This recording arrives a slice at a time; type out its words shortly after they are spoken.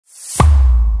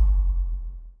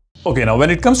Okay, now when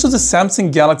it comes to the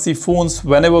Samsung Galaxy phones,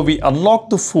 whenever we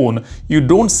unlock the phone, you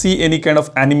don't see any kind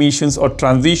of animations or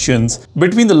transitions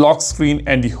between the lock screen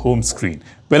and the home screen.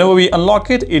 Whenever we unlock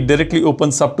it, it directly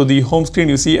opens up to the home screen.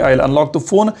 You see, I'll unlock the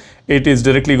phone. It is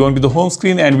directly going to the home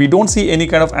screen and we don't see any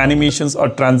kind of animations or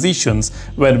transitions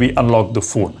when we unlock the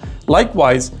phone.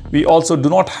 Likewise, we also do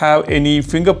not have any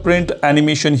fingerprint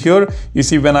animation here. You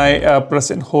see, when I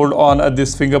press and hold on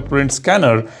this fingerprint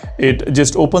scanner, it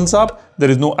just opens up. There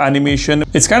is no animation.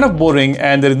 It's kind of boring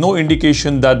and there is no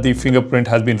indication that the fingerprint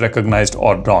has been recognized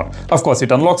or not. Of course,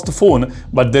 it unlocks the phone,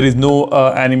 but there is no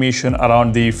animation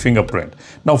around the fingerprint.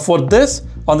 Now for this,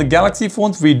 on the Galaxy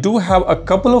phones, we do have a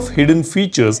couple of hidden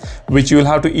features which you will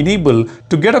have to enable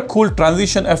to get a cool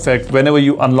transition effect whenever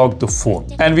you unlock the phone.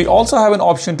 And we also have an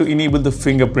option to enable the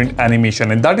fingerprint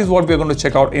animation, and that is what we're going to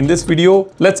check out in this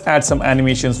video. Let's add some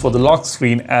animations for the lock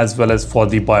screen as well as for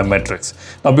the biometrics.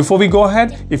 Now before we go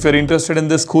ahead, if you're interested in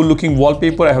this cool looking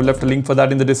wallpaper, I have left a link for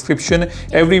that in the description.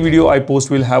 Every video I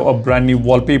post will have a brand new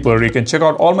wallpaper. You can check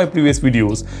out all my previous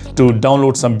videos to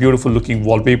download some beautiful looking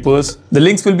wallpapers. The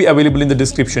links will be available in the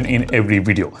description in every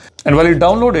video. And while you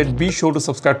download it, be sure to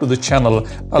subscribe to the channel.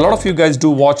 A lot of you guys do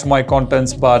watch my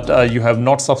contents, but you have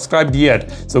not subscribed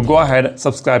yet. So go ahead,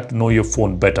 subscribe to know your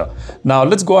phone better. Now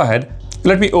let's go ahead.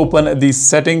 Let me open the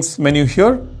settings menu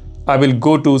here. I will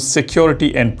go to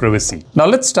security and privacy. Now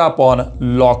let's tap on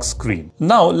lock screen.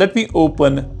 Now let me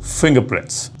open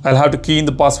fingerprints. I'll have to key in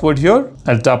the password here.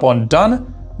 I'll tap on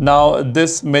done. Now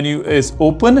this menu is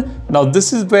open. Now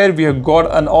this is where we have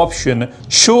got an option,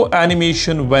 show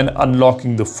animation when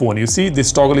unlocking the phone. You see,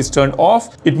 this toggle is turned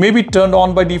off. It may be turned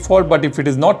on by default, but if it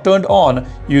is not turned on,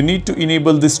 you need to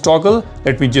enable this toggle.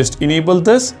 Let me just enable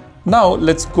this. Now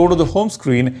let's go to the home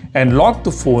screen and lock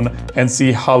the phone and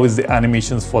see how is the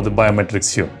animations for the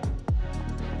biometrics here.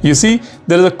 You see,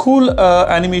 there is a cool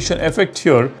animation effect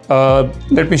here.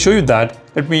 Let me show you that.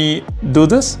 Let me do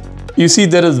this. You see,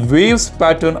 there is waves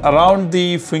pattern around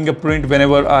the fingerprint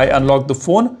whenever I unlock the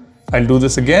phone. I'll do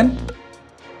this again.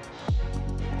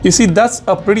 You see, that's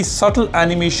a pretty subtle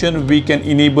animation we can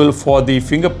enable for the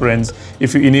fingerprints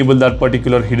if you enable that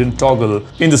particular hidden toggle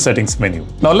in the settings menu.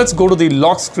 Now let's go to the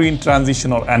lock screen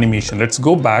transition or animation. Let's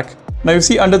go back. Now you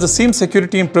see, under the same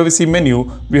security and privacy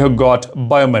menu, we have got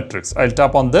biometrics. I'll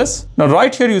tap on this. Now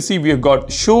right here, you see, we have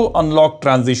got show unlock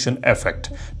transition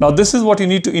effect. Now this is what you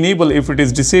need to enable if it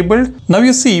is disabled. Now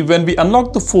you see, when we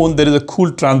unlock the phone, there is a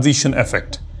cool transition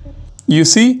effect. You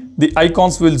see, the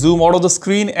icons will zoom out of the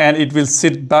screen and it will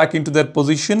sit back into their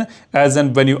position as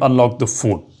and when you unlock the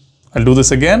phone. I'll do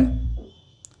this again.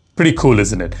 Pretty cool,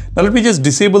 isn't it? Now let me just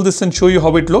disable this and show you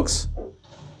how it looks.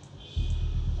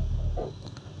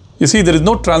 You see, there is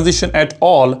no transition at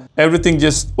all. Everything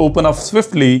just open up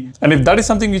swiftly. And if that is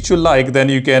something which you like, then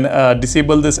you can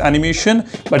disable this animation.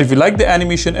 But if you like the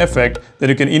animation effect, then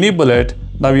you can enable it.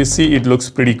 Now you see, it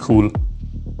looks pretty cool.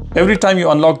 Every time you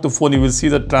unlock the phone, you will see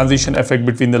the transition effect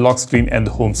between the lock screen and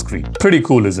the home screen. Pretty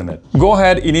cool, isn't it? Go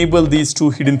ahead, enable these two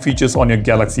hidden features on your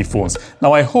Galaxy phones.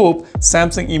 Now, I hope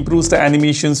Samsung improves the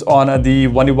animations on the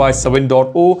One UI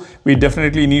 7.0. We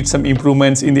definitely need some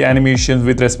improvements in the animations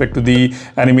with respect to the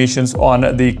animations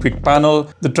on the quick panel,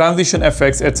 the transition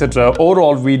effects, etc.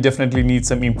 Overall, we definitely need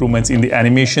some improvements in the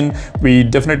animation. We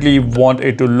definitely want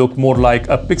it to look more like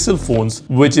a Pixel phones,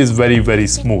 which is very, very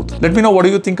smooth. Let me know, what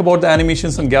do you think about the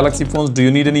animations on Galaxy phones? Do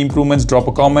you need any improvements? Drop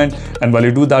a comment, and while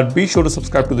you do that, be sure to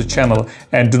subscribe to the channel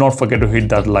and do not forget to hit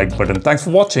that like button. Thanks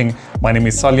for watching. My name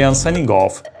is Salyan, signing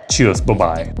off. Cheers, bye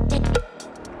bye.